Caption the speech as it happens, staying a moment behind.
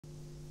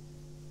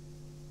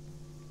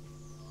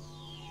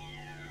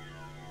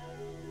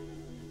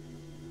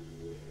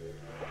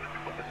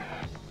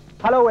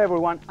Hello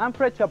everyone, I'm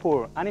Fred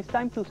Chapur, and it's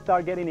time to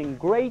start getting in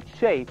great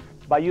shape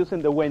by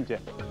using the wind gym.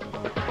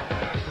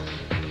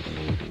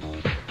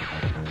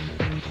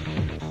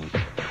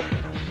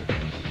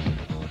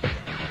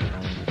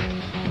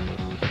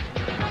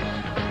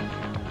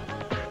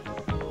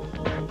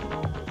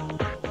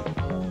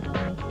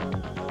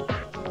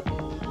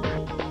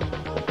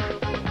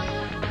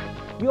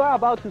 You are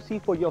about to see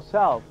for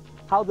yourself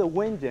how the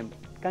wind gym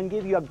can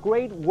give you a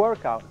great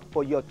workout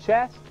for your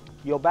chest,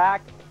 your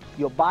back,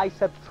 your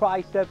biceps,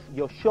 triceps,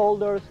 your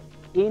shoulders,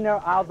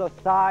 inner, outer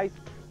thighs,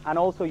 and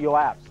also your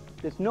abs.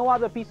 There's no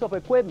other piece of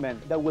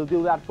equipment that will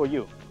do that for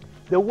you.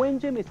 The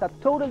wind gym is a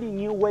totally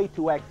new way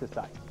to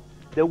exercise.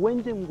 The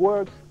wind gym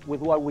works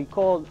with what we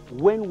call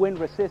win-win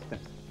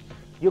resistance.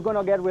 You're going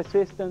to get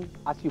resistance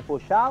as you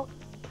push out,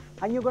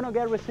 and you're going to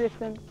get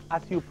resistance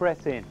as you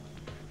press in.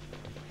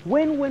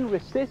 Win-win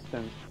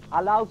resistance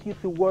allows you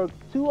to work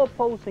two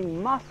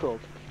opposing muscles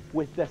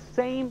with the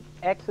same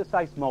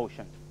exercise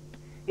motion.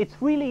 It's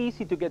really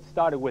easy to get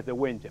started with the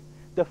wind gym.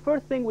 The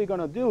first thing we're going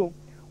to do,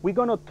 we're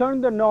going to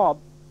turn the knob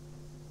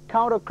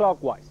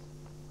counterclockwise.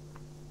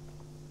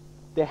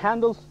 The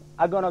handles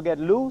are going to get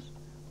loose,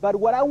 but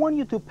what I want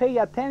you to pay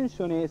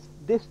attention is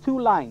these two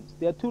lines.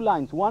 There are two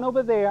lines, one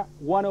over there,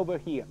 one over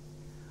here.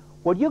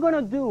 What you're going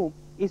to do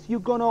is you're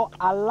going to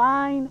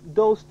align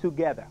those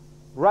together.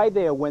 Right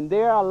there, when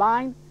they're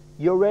aligned,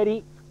 you're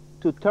ready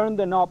to turn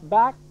the knob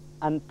back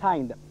and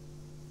tighten them.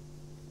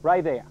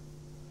 Right there.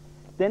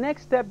 The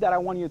next step that I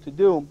want you to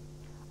do,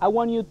 I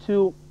want you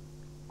to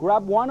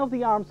grab one of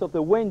the arms of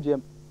the wind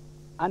gym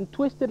and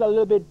twist it a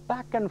little bit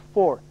back and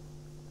forth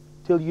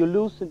till you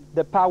loosen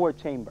the power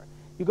chamber.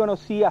 You're going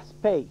to see a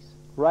space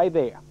right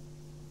there.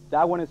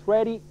 That one is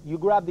ready. You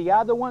grab the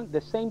other one,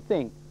 the same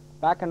thing,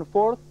 back and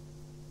forth,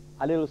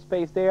 a little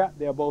space there.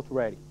 They're both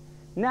ready.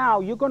 Now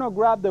you're going to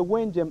grab the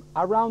wind gym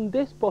around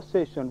this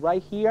position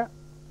right here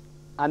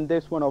and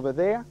this one over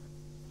there.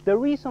 The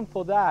reason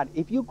for that,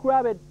 if you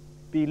grab it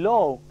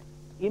below,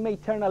 it may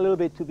turn a little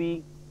bit to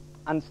be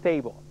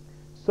unstable.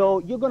 So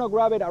you're going to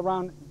grab it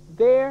around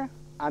there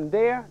and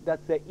there.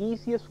 That's the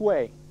easiest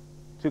way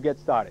to get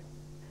started.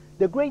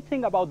 The great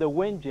thing about the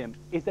wind gym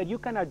is that you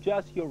can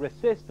adjust your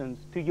resistance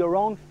to your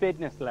own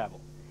fitness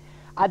level.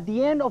 At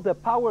the end of the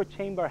power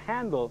chamber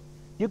handle,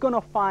 you're going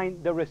to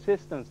find the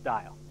resistance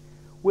dial,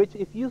 which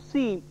if you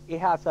see, it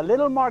has a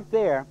little mark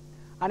there,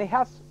 and it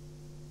has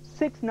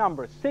 6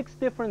 numbers, 6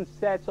 different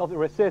sets of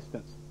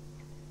resistance.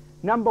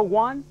 Number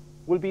 1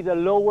 will be the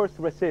lowest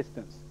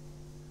resistance.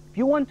 If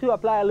you want to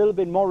apply a little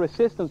bit more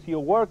resistance to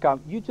your workout,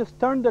 you just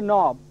turn the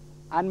knob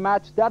and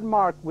match that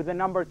mark with the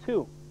number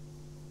 2.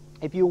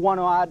 If you want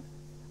to add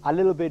a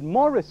little bit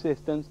more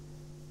resistance,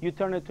 you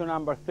turn it to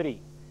number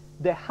 3.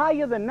 The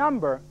higher the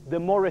number, the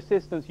more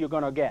resistance you're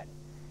going to get.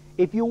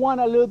 If you want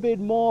a little bit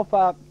more of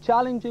a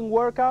challenging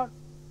workout,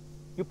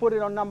 you put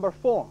it on number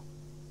 4.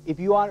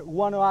 If you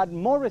want to add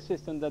more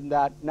resistance than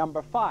that,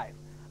 number 5.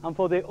 And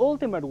for the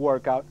ultimate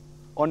workout,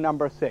 on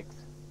number 6.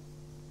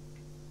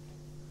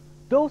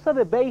 Those are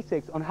the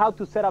basics on how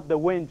to set up the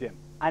wind gym.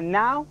 And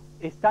now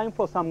it's time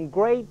for some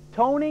great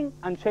toning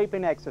and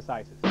shaping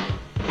exercises.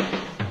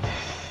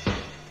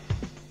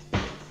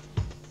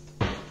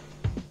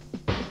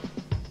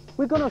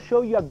 We're going to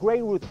show you a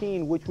great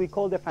routine which we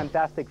call the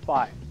Fantastic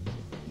 5.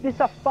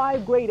 These are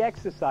 5 great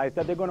exercises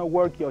that they're going to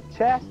work your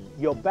chest,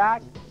 your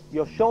back,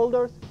 your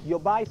shoulders, your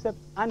biceps,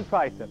 and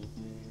triceps.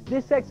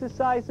 These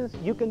exercises,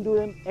 you can do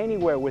them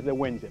anywhere with the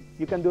wind gym.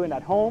 You can do it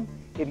at home.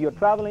 If you're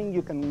traveling,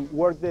 you can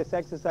work this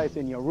exercise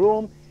in your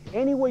room.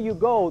 Anywhere you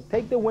go,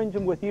 take the wind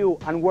gym with you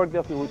and work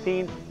this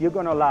routine. You're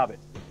going to love it.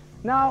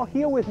 Now,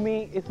 here with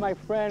me is my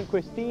friend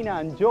Christina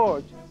and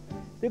George.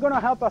 They're going to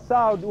help us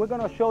out. We're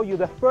going to show you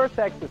the first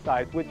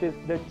exercise, which is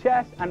the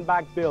chest and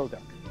back builder.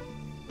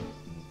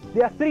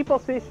 There are 3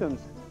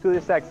 positions to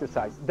this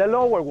exercise. The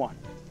lower one.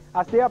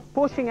 As they are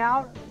pushing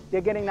out,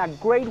 they're getting a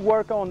great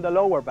workout on the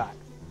lower back.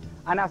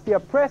 And as they are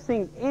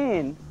pressing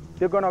in,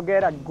 they're going to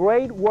get a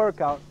great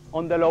workout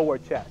on the lower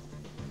chest.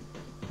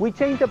 We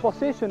change the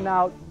position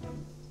now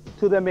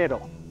to the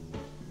middle.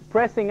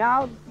 Pressing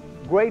out,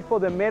 great for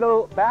the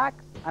middle back,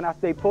 and as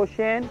they push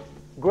in,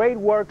 great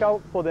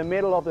workout for the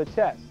middle of the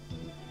chest.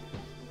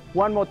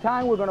 One more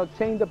time, we're going to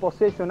change the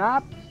position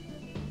up.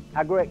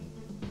 A great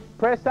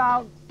press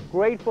out,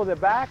 great for the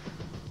back,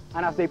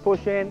 and as they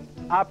push in,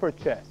 upper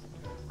chest.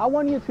 I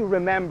want you to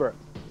remember,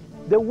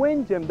 the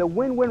wind gym, the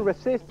win-win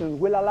resistance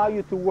will allow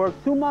you to work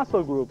 2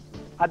 muscle groups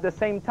at the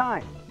same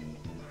time.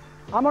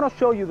 I'm going to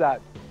show you that.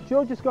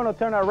 George is going to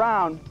turn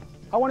around.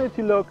 I want you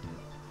to look.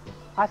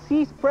 As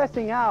he's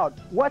pressing out,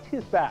 watch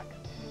his back.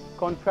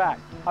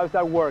 Contract. How's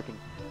that working?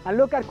 And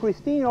look at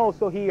Christine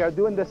also here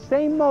doing the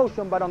same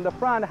motion, but on the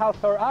front, how's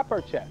her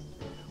upper chest?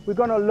 We're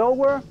going to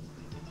lower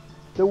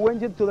the wind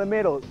gym to the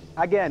middle.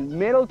 Again,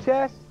 middle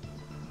chest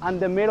and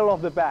the middle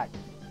of the back.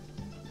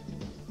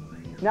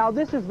 Now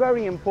this is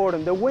very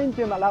important. The wind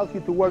gym allows you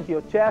to work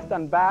your chest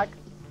and back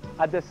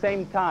at the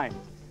same time.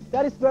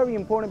 That is very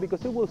important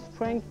because it will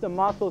strengthen the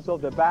muscles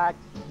of the back,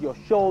 your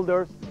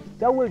shoulders,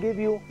 That will give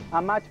you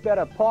a much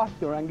better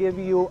posture and give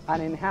you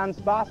an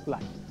enhanced bust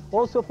line.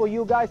 Also for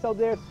you guys out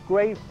there, it's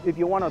great if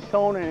you want to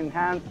tone and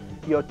enhance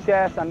your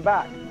chest and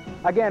back.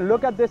 Again,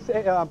 look at this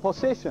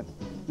position.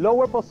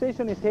 Lower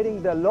position is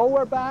hitting the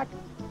lower back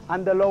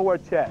and the lower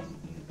chest.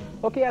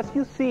 Okay, as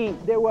you see,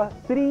 there were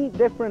 3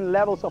 different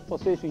levels of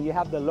position. You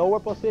have the lower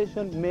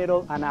position,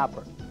 middle, and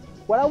upper.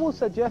 What I will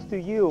suggest to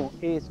you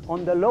is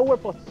on the lower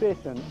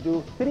position,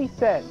 do 3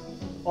 sets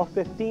of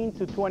 15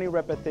 to 20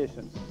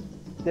 repetitions.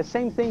 The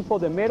same thing for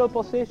the middle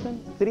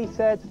position, 3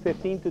 sets,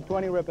 15 to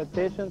 20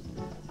 repetitions,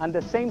 and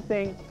the same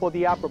thing for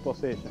the upper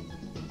position,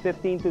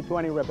 15 to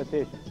 20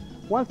 repetitions.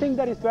 One thing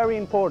that is very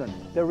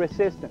important, the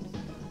resistance.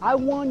 I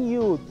want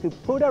you to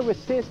put a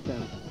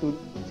resistance to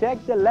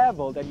check the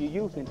level that you're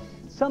using,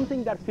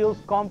 something that feels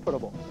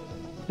comfortable.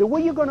 The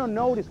way you're going to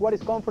notice what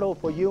is comfortable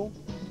for you,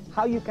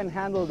 how you can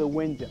handle the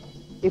wind jump.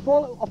 If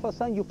all of a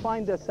sudden you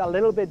find this a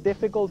little bit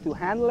difficult to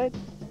handle it,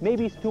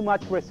 maybe it's too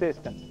much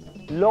resistance.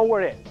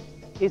 Lower it.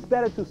 It's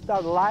better to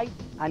start light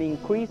and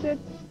increase it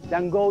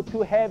than go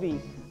too heavy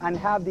and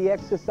have the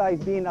exercise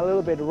being a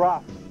little bit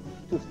rough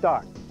to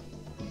start.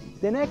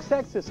 The next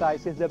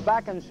exercise is the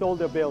back and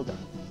shoulder builder.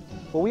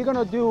 So we're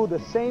going to do the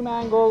same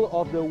angle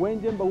of the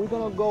wind jump, but we're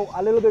going to go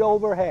a little bit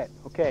overhead.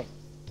 Okay.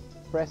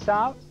 Press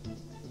out,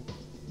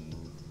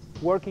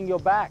 working your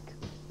back.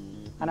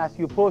 And as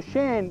you push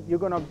in, you're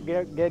going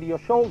to get your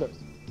shoulders.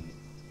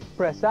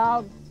 Press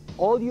out,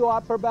 all your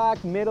upper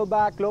back, middle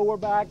back, lower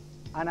back.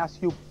 And as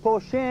you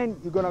push in,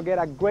 you're going to get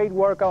a great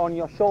workout on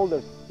your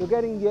shoulders. You're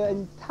getting the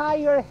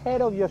entire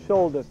head of your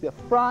shoulders, the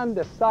front,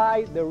 the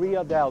side, the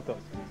rear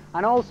deltoids.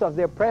 And also, as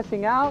they're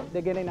pressing out,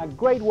 they're getting a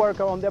great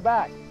workout on their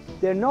back.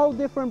 There are no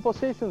different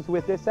positions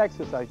with this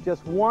exercise,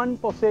 just one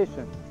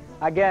position.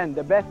 Again,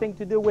 the best thing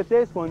to do with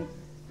this one,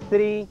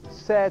 3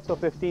 sets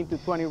of 15 to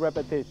 20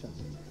 repetitions.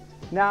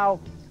 Now,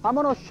 I'm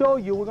going to show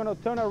you, we're going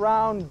to turn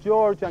around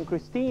George and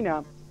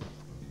Christina.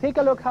 Take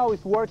a look how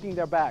it's working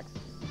their backs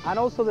and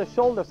also the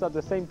shoulders at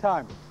the same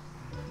time.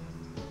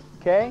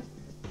 Okay?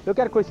 Look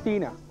at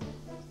Christina,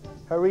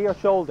 her rear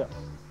shoulders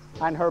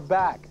and her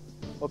back.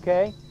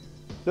 Okay?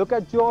 Look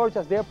at George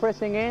as they're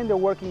pressing in, they're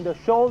working the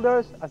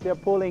shoulders. As they're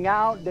pulling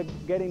out, they're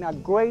getting a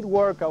great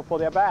workout for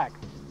their back.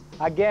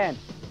 Again,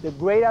 the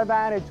great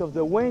advantage of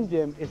the wind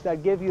gym is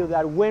that give you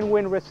that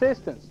win-win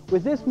resistance.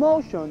 With this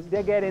motion,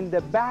 they're getting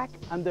the back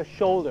and the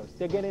shoulders.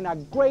 They're getting a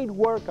great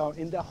workout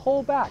in the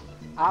whole back,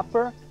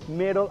 upper,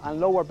 middle, and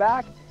lower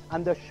back,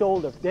 and the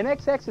shoulders. The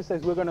next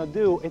exercise we're going to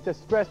do is a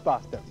stress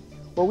buster.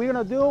 What we're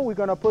going to do, we're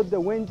going to put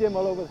the wind gym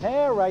all over the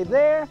hair right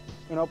there.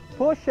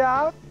 Push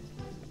out,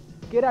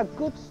 get a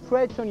good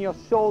stretch on your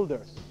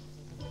shoulders.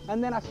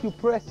 And then as you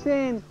press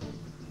in,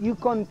 you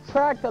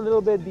contract a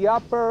little bit the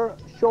upper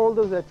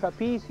shoulders, the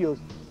trapezius.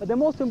 But the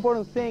most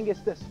important thing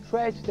is the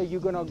stretch that you're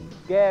going to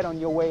get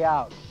on your way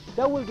out.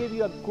 That will give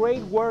you a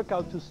great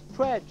workout to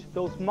stretch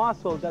those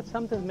muscles that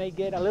sometimes may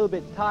get a little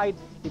bit tight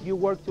if you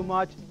work too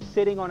much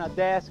sitting on a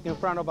desk in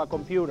front of a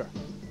computer.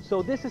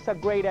 So this is a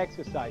great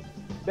exercise.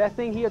 Best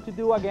thing here to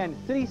do, again,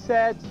 3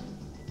 sets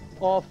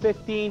of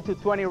 15 to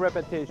 20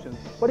 repetitions.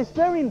 But it's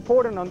very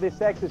important on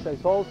this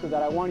exercise also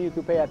that I want you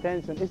to pay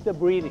attention is the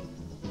breathing.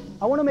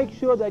 I want to make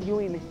sure that you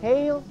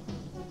inhale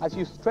as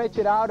you stretch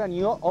it out and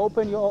you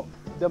open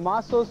the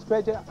muscles,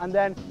 stretch it, and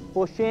then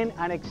push in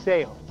and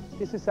exhale.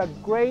 This is a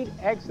great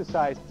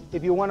exercise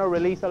if you want to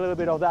release a little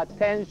bit of that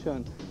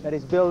tension that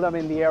is built up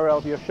in the area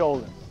of your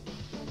shoulders.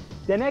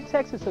 The next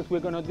exercise we're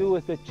going to do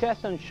is the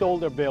chest and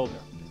shoulder builder.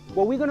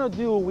 What we're going to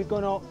do, we're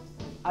going to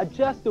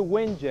adjust the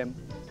wind gym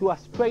to a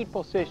straight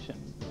position.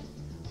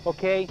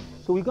 Okay,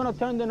 so we're going to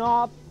turn the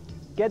knob,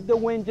 get the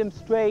wind gym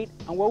straight,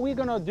 and what we're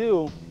going to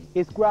do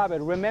is grab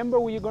it. Remember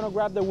where you're going to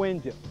grab the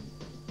wind gym.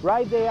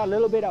 Right there, a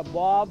little bit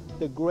above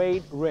the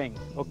great ring.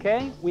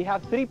 Okay, we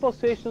have 3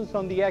 positions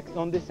on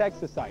this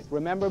exercise.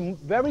 Remember,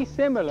 very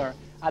similar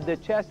at the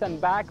chest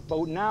and back,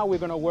 but now we're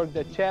going to work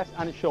the chest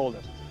and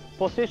shoulders.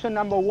 Position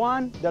number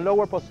 1, the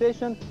lower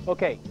position.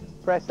 Okay,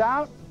 press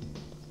out.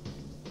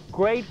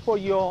 Great for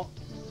your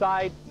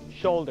side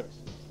shoulders.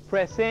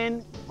 Press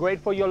in,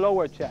 great for your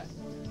lower chest.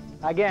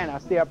 Again,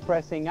 as they are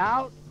pressing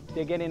out,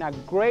 they're getting a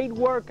great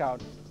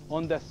workout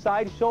on the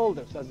side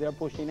shoulders as they're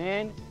pushing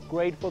in,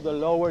 great for the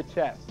lower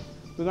chest.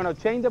 We're going to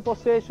change the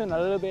position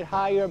a little bit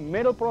higher,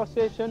 middle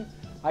position.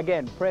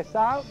 Again, press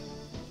out,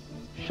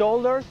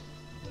 shoulders.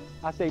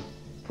 As they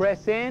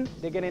press in,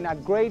 they're getting a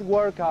great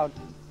workout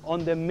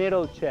on the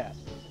middle chest.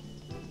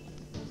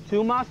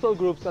 2 muscle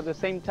groups at the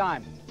same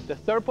time. The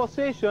third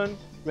position,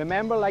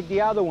 remember like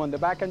the other one, the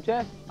back and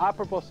chest,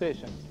 upper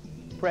position.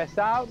 Press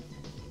out,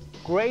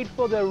 great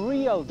for the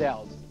real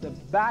delts, the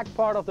back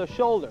part of the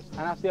shoulders.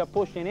 And as they are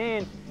pushing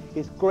in,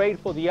 it's great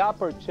for the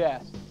upper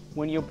chest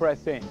when you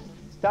press in.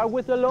 Start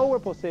with the lower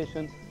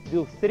position,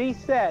 do 3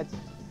 sets,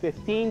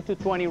 15 to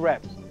 20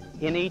 reps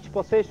in each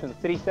position.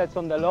 3 sets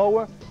on the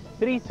lower,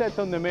 3 sets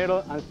on the middle,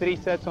 and 3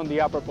 sets on the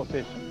upper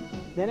position.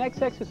 The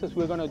next exercise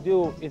we're going to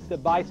do is the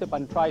bicep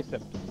and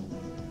triceps.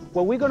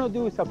 What we're going to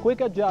do is a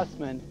quick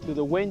adjustment to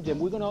the wind gym.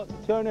 We're going to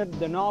turn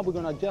the knob, we're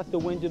going to adjust the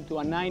wind gym to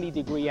a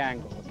 90-degree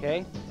angle,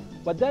 okay?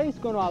 What that is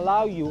going to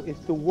allow you is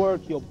to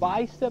work your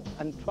biceps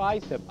and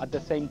triceps at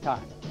the same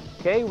time.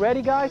 Okay,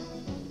 ready guys?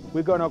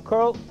 We're going to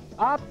curl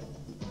up.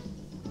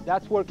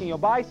 That's working your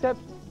biceps,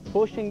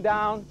 pushing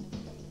down,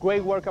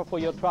 great workout for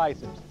your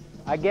triceps.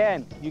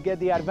 Again, you get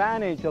the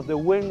advantage of the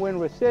win-win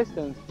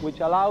resistance, which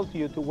allows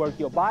you to work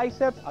your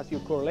biceps as you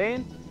curl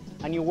in,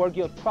 and you work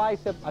your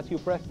triceps as you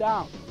press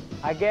down.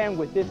 Again,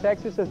 with this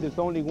exercise, there's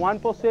only one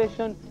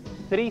position,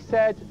 3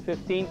 sets,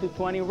 15 to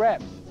 20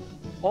 reps.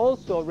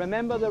 Also,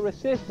 remember the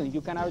resistance.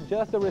 You can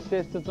adjust the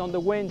resistance on the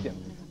wind gym.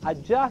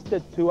 Adjust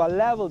it to a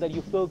level that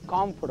you feel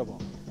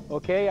comfortable.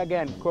 Okay,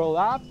 again, curl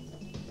up,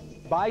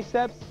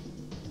 biceps,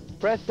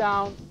 press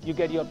down, you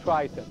get your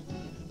triceps.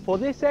 For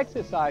this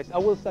exercise, I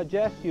will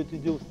suggest you to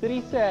do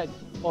 3 sets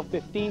of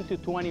 15 to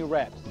 20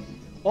 reps.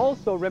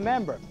 Also,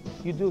 remember,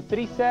 you do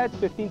 3 sets,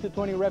 15 to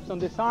 20 reps on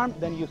this arm,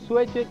 then you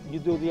switch it, you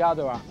do the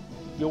other arm.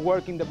 You're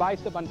working the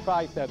bicep and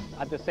triceps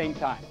at the same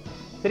time.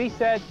 3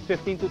 sets,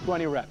 15 to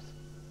 20 reps.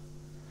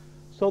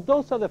 So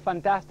those are the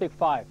fantastic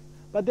 5,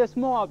 but there's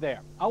more out there.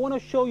 I want to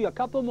show you a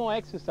couple more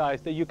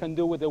exercises that you can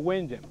do with the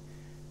wind gym.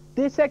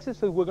 This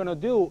exercise we're going to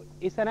do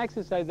is an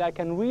exercise that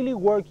can really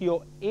work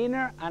your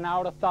inner and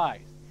outer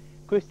thighs.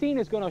 Christine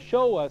is going to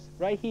show us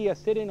right here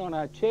sitting on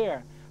a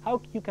chair how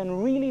you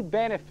can really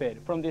benefit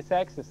from this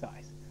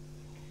exercise.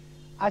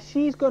 As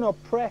she's going to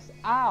press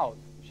out,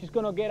 she's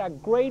going to get a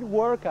great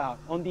workout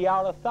on the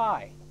outer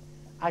thigh.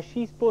 As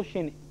she's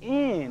pushing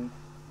in,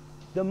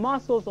 the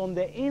muscles on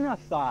the inner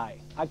thigh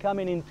are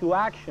coming into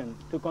action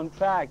to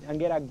contract and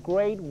get a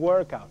great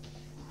workout.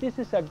 This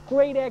is a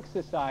great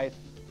exercise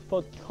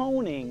for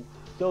toning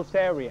those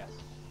areas,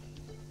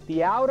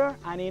 the outer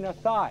and inner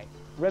thigh.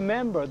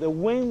 Remember, the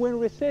win-win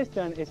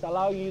resistance is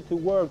allowing you to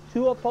work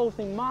 2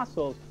 opposing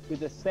muscles with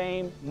the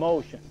same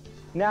motion.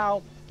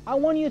 Now, I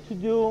want you to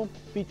do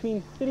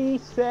between 3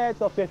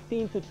 sets of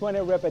 15 to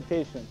 20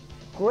 repetitions.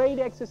 Great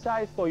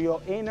exercise for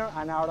your inner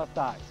and outer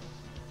thighs.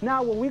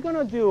 Now, what we're going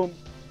to do,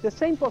 the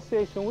same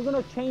position, we're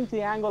going to change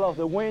the angle of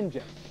the wind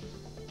gym.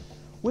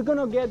 We're going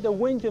to get the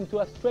wind gym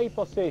to a straight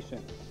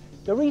position.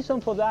 The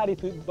reason for that is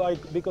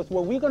because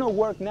what we're going to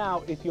work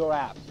now is your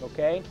abs,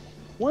 okay?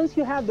 Once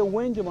you have the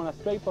wind gym on a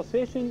straight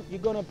position, you're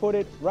going to put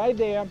it right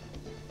there,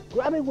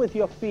 grab it with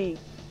your feet,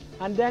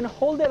 and then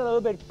hold it a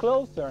little bit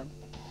closer.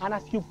 And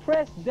as you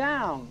press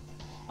down,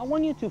 I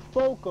want you to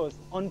focus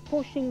on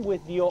pushing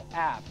with your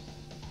abs.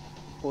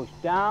 Push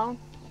down,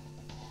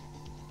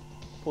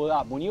 pull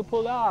up. When you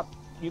pull up,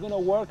 you're going to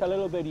work a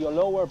little bit your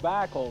lower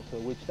back also,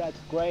 which that's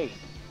great.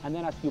 And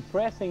then as you're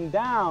pressing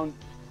down,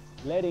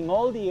 letting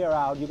all the air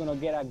out, you're going to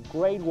get a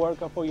great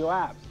workout for your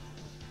abs.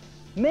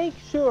 Make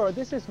sure,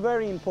 this is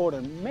very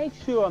important, make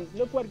sure,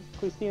 look what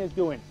Christine is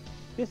doing.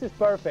 This is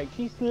perfect.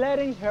 She's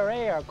letting her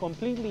air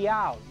completely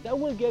out. That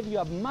will give you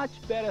a much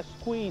better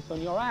squeeze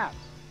on your abs.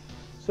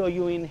 So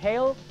you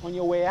inhale on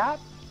your way up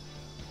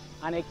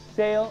and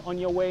exhale on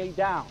your way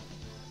down.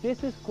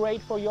 This is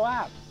great for your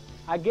abs.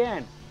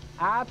 Again,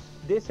 abs,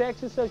 this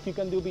exercise you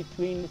can do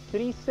between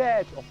 3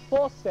 sets or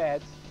 4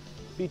 sets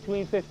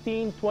between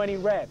 15, 20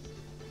 reps.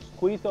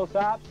 Squeeze those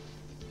abs.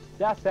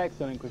 That's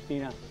excellent,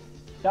 Christina.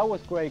 That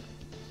was great.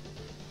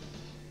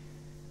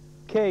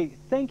 Okay,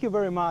 thank you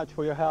very much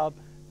for your help.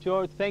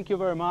 George, thank you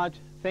very much.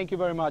 Thank you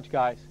very much,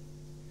 guys.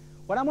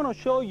 What I'm going to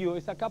show you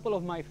is a couple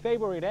of my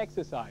favorite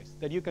exercises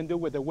that you can do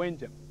with the wind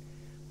gym.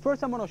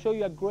 First, I'm going to show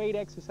you a great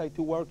exercise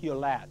to work your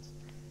lats.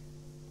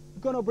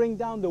 You're going to bring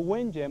down the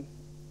wind gym,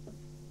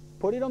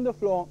 put it on the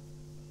floor,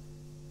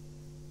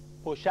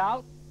 push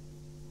out,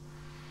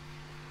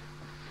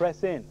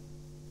 press in.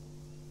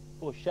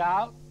 Push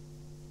out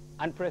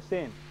and press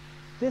in.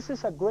 This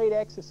is a great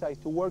exercise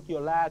to work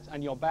your lats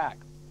and your back.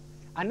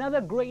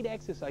 Another great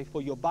exercise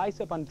for your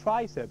bicep and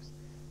triceps,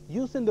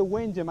 using the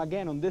wind gym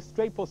again on this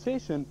straight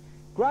position,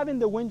 grabbing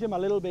the wind gym a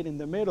little bit in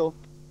the middle,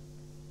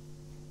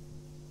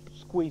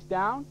 squeeze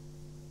down,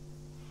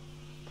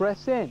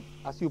 press in.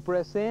 As you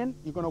press in,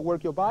 you're going to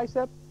work your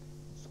bicep,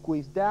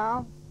 squeeze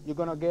down, you're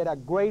going to get a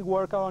great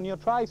workout on your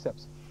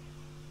triceps.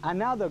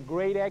 Another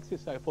great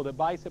exercise for the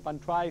bicep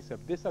and tricep.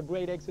 This is a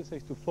great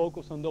exercise to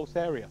focus on those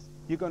areas.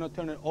 You're going to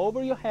turn it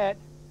over your head,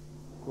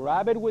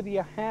 grab it with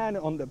your hand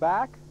on the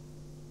back,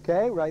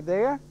 okay, right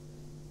there.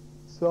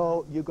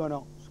 So you're going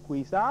to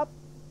squeeze up,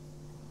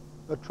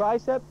 the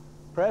tricep,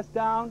 press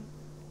down,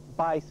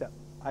 bicep.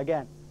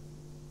 Again,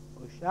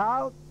 push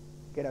out,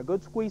 get a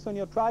good squeeze on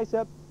your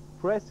tricep,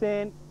 press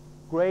in,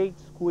 great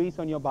squeeze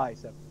on your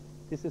bicep.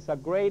 This is a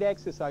great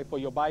exercise for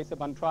your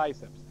bicep and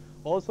triceps.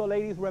 Also,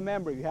 ladies,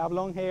 remember, if you have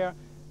long hair,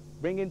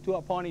 bring it to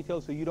a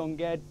ponytail so you don't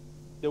get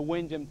the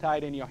wind gym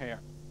tied in your hair.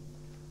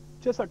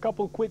 Just a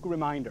couple quick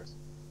reminders.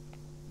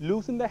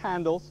 Loosen the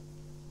handles.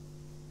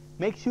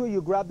 Make sure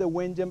you grab the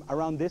wind gym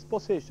around this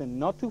position,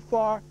 not too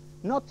far,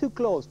 not too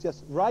close,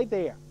 just right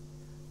there.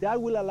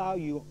 That will allow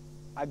you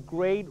a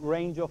great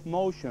range of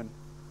motion.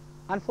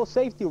 And for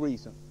safety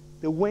reasons,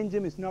 the wind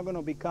gym is not going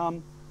to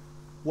become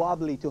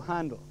wobbly to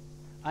handle.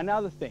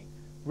 Another thing,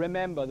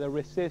 remember the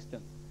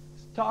resistance.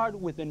 Start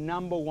with the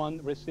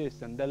 #1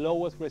 resistance, the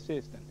lowest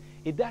resistance.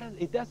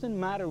 It doesn't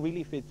matter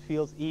really if it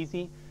feels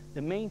easy.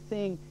 The main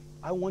thing,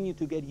 I want you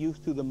to get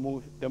used to the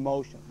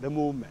motion, the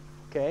movement,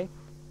 okay?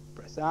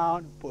 Press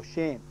out, push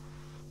in.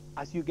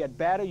 As you get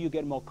better, you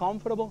get more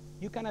comfortable,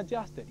 you can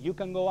adjust it. You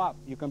can go up.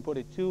 You can put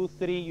it 2,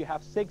 3. You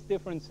have 6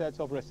 different sets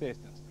of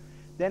resistance.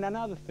 Then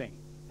another thing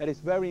that is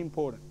very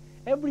important.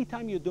 Every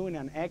time you're doing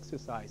an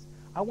exercise,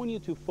 I want you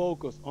to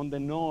focus on the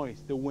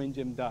noise the wind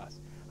gym does.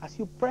 As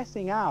you're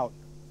pressing out,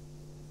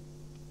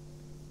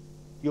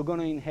 you're going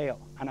to inhale.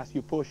 And as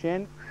you push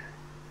in,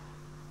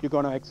 you're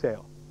going to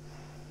exhale.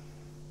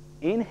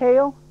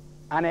 Inhale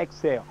and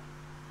exhale.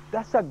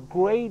 That's a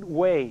great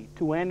way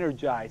to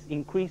energize,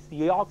 increase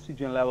the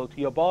oxygen level to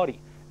your body.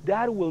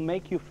 That will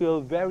make you feel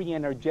very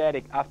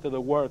energetic after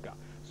the workout.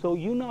 So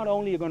you not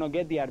only are going to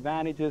get the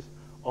advantages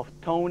of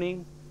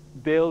toning,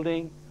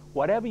 building,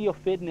 whatever your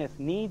fitness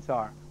needs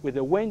are with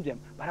the wind gym,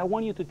 but I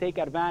want you to take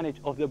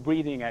advantage of the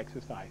breathing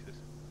exercises.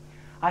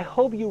 I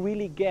hope you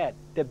really get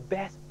the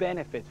best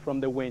benefits from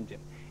the wind gym.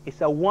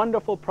 It's a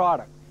wonderful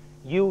product.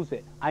 Use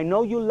it. I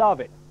know you love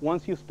it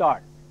once you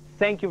start.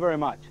 Thank you very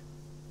much.